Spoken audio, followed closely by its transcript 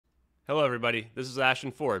Hello everybody, this is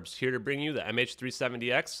Ashton Forbes, here to bring you the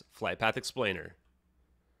MH370x Flightpath Explainer.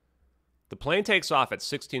 The plane takes off at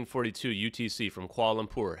 1642 UTC from Kuala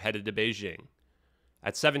Lumpur, headed to Beijing.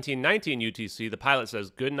 At 1719 UTC, the pilot says,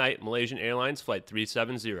 "Good night, Malaysian Airlines Flight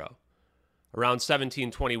 370. Around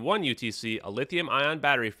 1721 UTC, a lithium-ion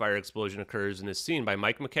battery fire explosion occurs and is seen by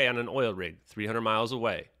Mike McKay on an oil rig 300 miles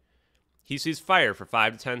away. He sees fire for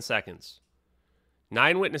 5 to 10 seconds.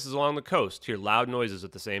 9 witnesses along the coast hear loud noises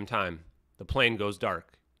at the same time. The plane goes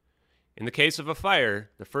dark. In the case of a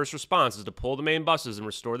fire, the first response is to pull the main buses and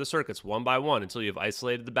restore the circuits one by one until you have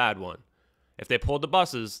isolated the bad one. If they pulled the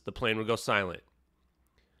buses, the plane would go silent.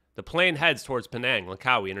 The plane heads towards Penang,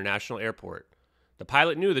 Langkawi International Airport. The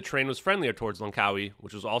pilot knew the train was friendlier towards Langkawi,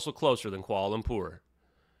 which was also closer than Kuala Lumpur.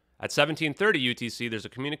 At 1730 UTC, there's a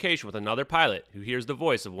communication with another pilot who hears the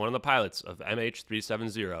voice of one of the pilots of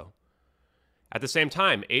MH370. At the same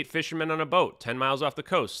time, 8 fishermen on a boat 10 miles off the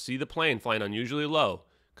coast see the plane flying unusually low,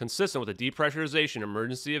 consistent with a depressurization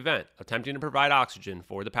emergency event attempting to provide oxygen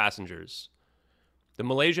for the passengers. The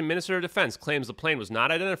Malaysian Minister of Defense claims the plane was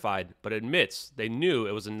not identified, but admits they knew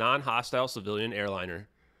it was a non-hostile civilian airliner.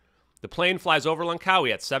 The plane flies over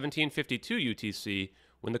Langkawi at 1752 UTC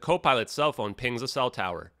when the co-pilot's cell phone pings a cell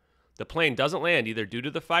tower. The plane doesn't land either due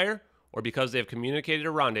to the fire or because they have communicated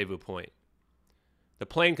a rendezvous point. The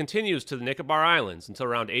plane continues to the Nicobar Islands until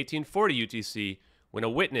around 1840 UTC when a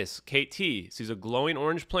witness, Kate T., sees a glowing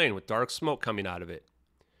orange plane with dark smoke coming out of it.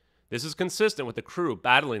 This is consistent with the crew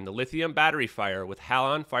battling the lithium battery fire with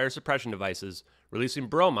halon fire suppression devices, releasing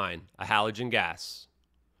bromine, a halogen gas.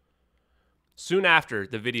 Soon after,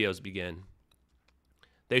 the videos begin.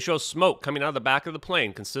 They show smoke coming out of the back of the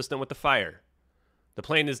plane consistent with the fire. The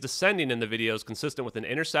plane is descending in the videos consistent with an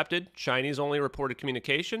intercepted, Chinese-only reported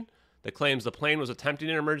communication that claims the plane was attempting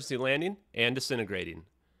an emergency landing and disintegrating.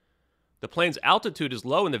 The plane's altitude is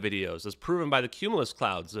low in the videos, as proven by the cumulus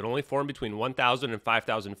clouds that only form between 1,000 and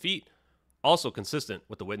 5,000 feet, also consistent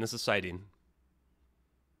with the witness's sighting.